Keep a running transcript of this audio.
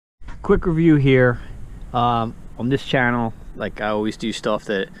quick review here on this channel. Like I always do stuff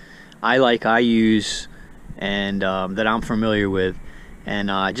that I use, and that I'm familiar with.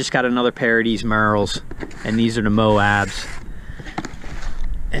 And I just got another pair of these Merrells, and these are the Moabs.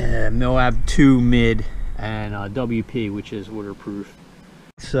 Moab 2 mid and WP, which is waterproof.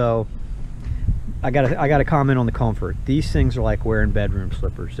 So I gotta comment on the comfort. These things are like wearing bedroom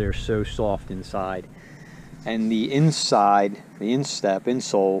slippers. They're so soft inside, and the inside, the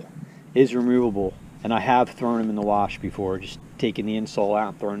insole is removable. And I have thrown them in the wash before, just taking the insole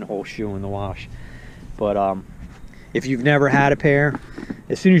out, throwing the whole shoe in the wash. But if you've never had a pair,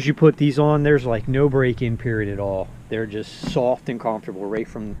 as soon as you put these on, there's like no break-in period at all. They're just soft and comfortable right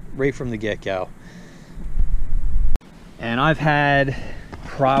from the get-go. And I've had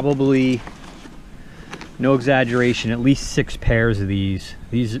probably, no exaggeration, at least 6 pairs of these.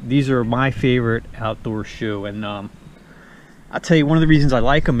 These are my favorite outdoor shoe. And I'll tell you, one of the reasons I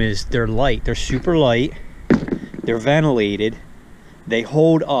like them is they're light. They're super light. They're ventilated. They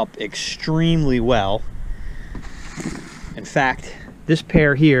hold up extremely well. In fact, this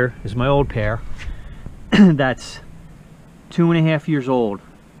pair here is my old pair. That's 2.5 years old,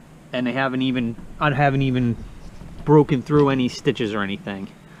 and I haven't even broken through any stitches or anything.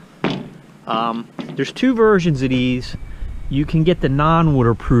 There's 2 versions of these. You can get the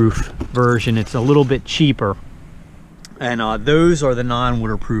non-waterproof version. It's a little bit cheaper, and those are the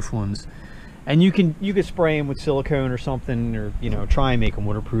non-waterproof ones. And you can spray them with silicone or something, or try and make them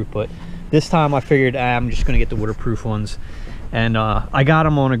waterproof. But this time I figured I'm just going to get the waterproof ones, and I got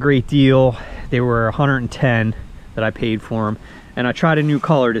them on a great deal. They were 110 that I paid for them, and I tried a new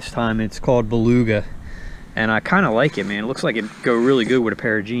color this time. It's called Beluga, and I kind of like it, man. It looks like it'd go really good with a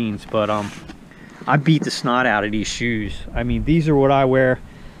pair of jeans. But I beat the snot out of these shoes. I mean, these are what I wear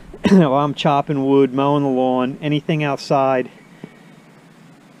while I'm chopping wood, mowing the lawn, anything outside.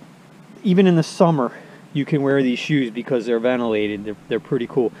 Even in the summer, you can wear these shoes because they're ventilated. They're pretty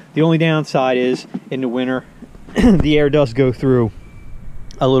cool. The only downside is in the winter, the air does go through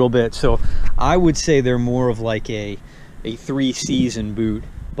a little bit. So I would say they're more of like a 3-season boot.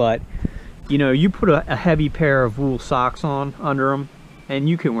 But you put a heavy pair of wool socks on under them, and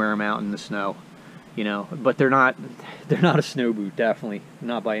you can wear them out in the snow. But they're not a snow boot, definitely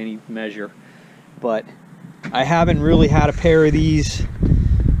not by any measure. But I haven't really had a pair of these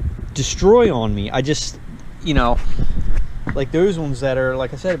destroy on me. I just, like those ones that are,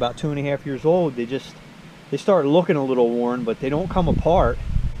 like I said, about 2.5 years old, they start looking a little worn, but they don't come apart.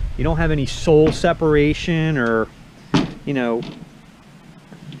 You don't have any sole separation, or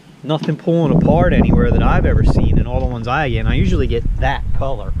nothing pulling apart anywhere that I've ever seen in all the ones I get. And I usually get that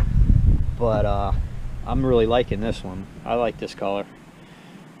color, but I'm really liking this one. I like this color.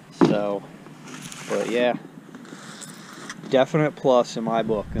 So, but yeah, definite plus in my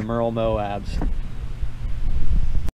book, the Merrell Moabs.